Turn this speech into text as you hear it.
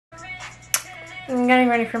I'm getting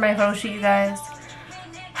ready for my photo shoot, you guys.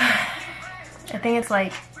 I think it's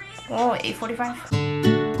like, oh, 8:45.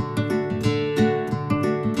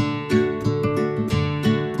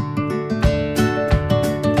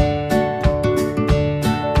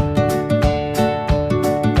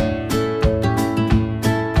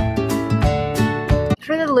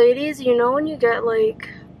 For the ladies, you know when you get like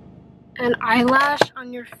an eyelash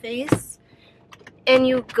on your face and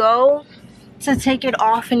you go to take it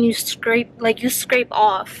off and you scrape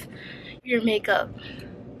off your makeup.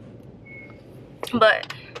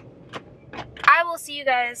 But I will see you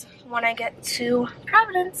guys when I get to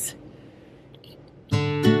Providence.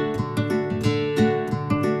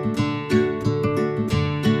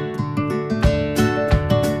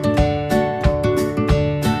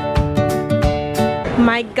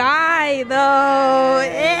 My guy though.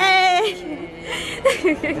 Hey.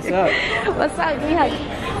 What's up? What's up? Give me a hug.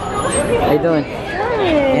 How you doing?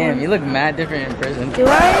 Good. Damn, you look mad different in person. Do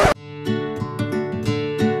I?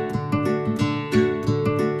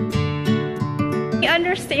 He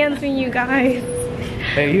understands me, you guys.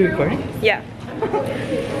 Are you recording? Yeah.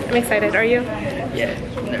 I'm excited. Are you? Yeah,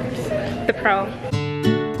 I'm nervous. The pro.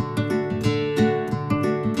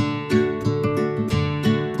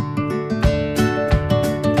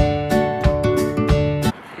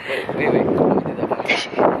 Wait, let me do that one.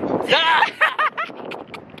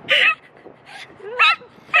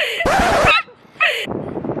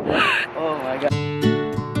 Oh my god.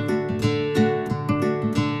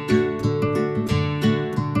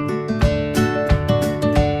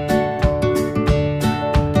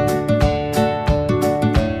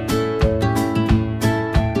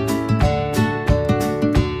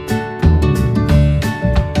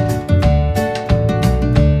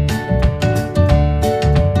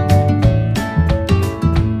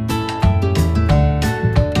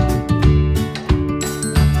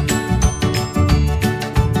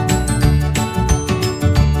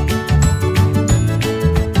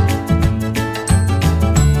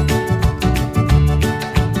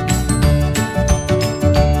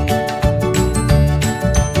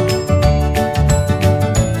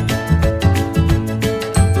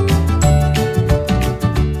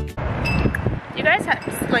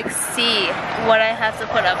 See what I have to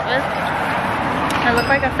put up with. I look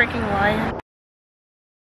like a freaking lion.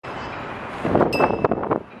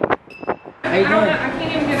 How you doing? I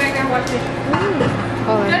can't even get back and watch it.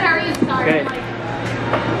 Good, how are you? Sorry. Good.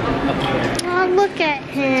 Oh, look at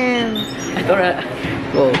him. I thought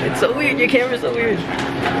whoa, it's so weird. Your camera's so weird.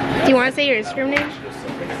 Do you want to say your Instagram name?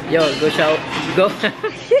 Yo, go shout. Go.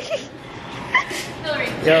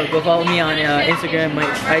 Yo, go follow me on Instagram. My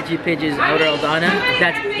IG page is Outer Aldana.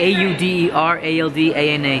 That's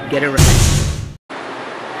AUDERALDANA. Get it right.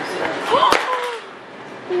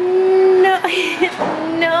 No.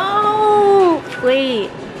 No.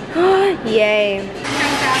 Wait. Yay.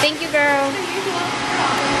 Thank you, girl.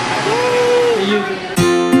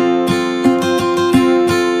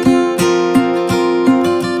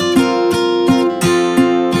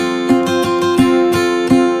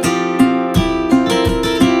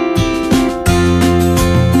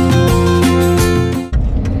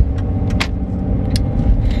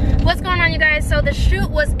 So the shoot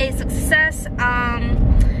was a success.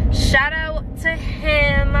 Shout out to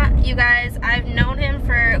him, you guys. I've known him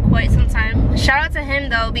for quite some time. Shout out to him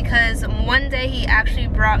though, because one day he actually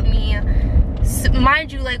brought me,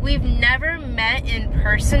 mind you, like we've never met in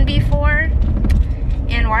person before.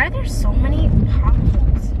 And why are there so many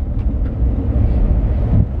potholes?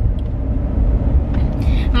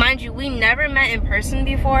 Mind you, we never met in person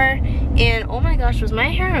before, and oh my gosh, was my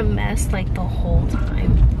hair a mess like the whole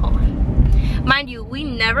time? Hold on. Mind you, we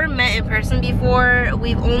never met in person before.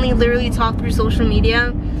 We've only literally talked through social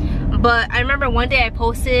media. But I remember one day I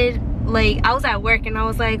posted, like, I was at work and I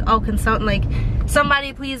was like, oh, like,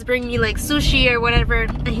 somebody please bring me like sushi or whatever.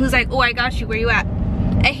 And he was like, oh, I got you, where you at?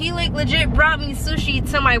 And he like legit brought me sushi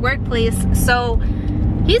to my workplace. So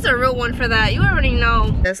he's a real one for that. You already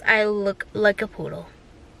know. I look like a poodle.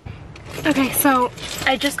 Okay, so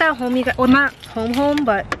I just got home, you guys. Well, not home,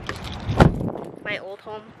 but my old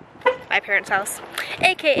home. My parents' house,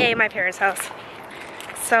 aka my parents' house.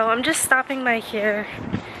 So I'm just stopping by here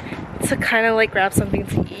to kind of like grab something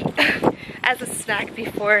to eat as a snack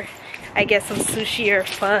before I get some sushi or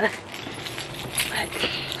pho. But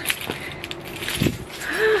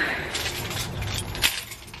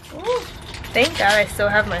ooh, thank God I still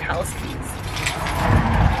have my house keys.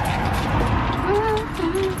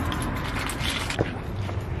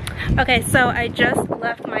 Okay, so I just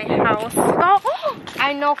left my house. Oh,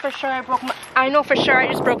 I know for sure I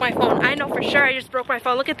just broke my phone. I know for sure I just broke my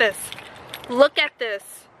phone. Look at this. Look at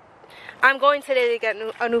this. I'm going today to get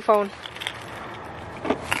a new phone.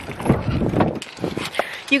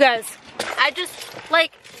 You guys, I just,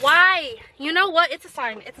 like, why? You know what? It's a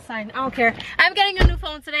sign. It's a sign. I don't care. I'm getting a new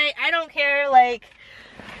phone today. I don't care. Like,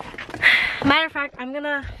 matter of fact, I'm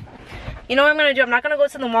gonna, you know what I'm gonna do? I'm not gonna go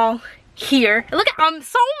to the mall here. Look, I'm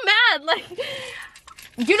so mad. Like,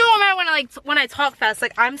 you know I'm mad when I talk fast.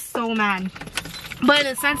 Like, I'm so mad. But in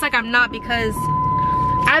a sense, like, I'm not, because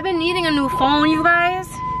I've been needing a new phone, you guys.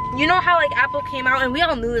 You know how, like, Apple came out, and we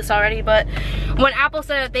all knew this already, but when Apple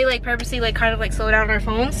said that they, like, purposely, like, kind of, like, slow down our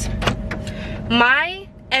phones,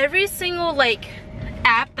 every single, like,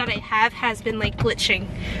 app that I have has been, like, glitching.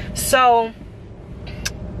 So,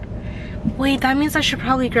 wait, that means I should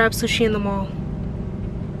probably grab sushi in the mall.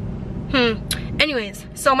 Anyways,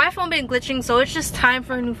 so my phone been glitching, so it's just time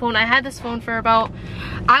for a new phone. I had this phone for about,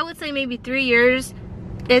 I would say maybe 3 years.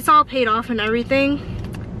 It's all paid off and everything.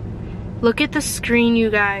 Look at the screen,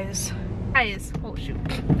 you guys. Guys, oh shoot.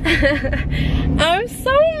 I'm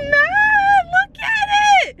so mad. Look at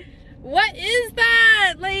it. What is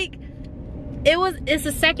that? Like, it's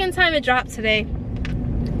the second time it dropped today.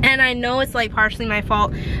 And I know it's like partially my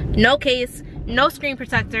fault. No case, no screen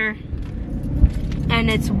protector, and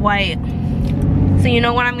it's white. So you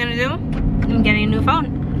know what I'm gonna do? I'm getting a new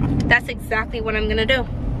phone. That's exactly what I'm gonna do.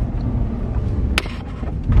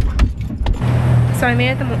 So I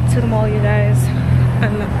made it to the mall, you guys.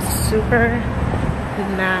 I'm super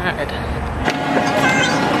mad.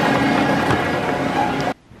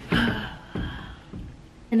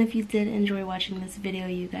 And if you did enjoy watching this video,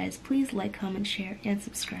 you guys, please like, comment, share, and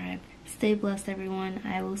subscribe. Stay blessed, everyone.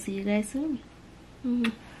 I will see you guys soon.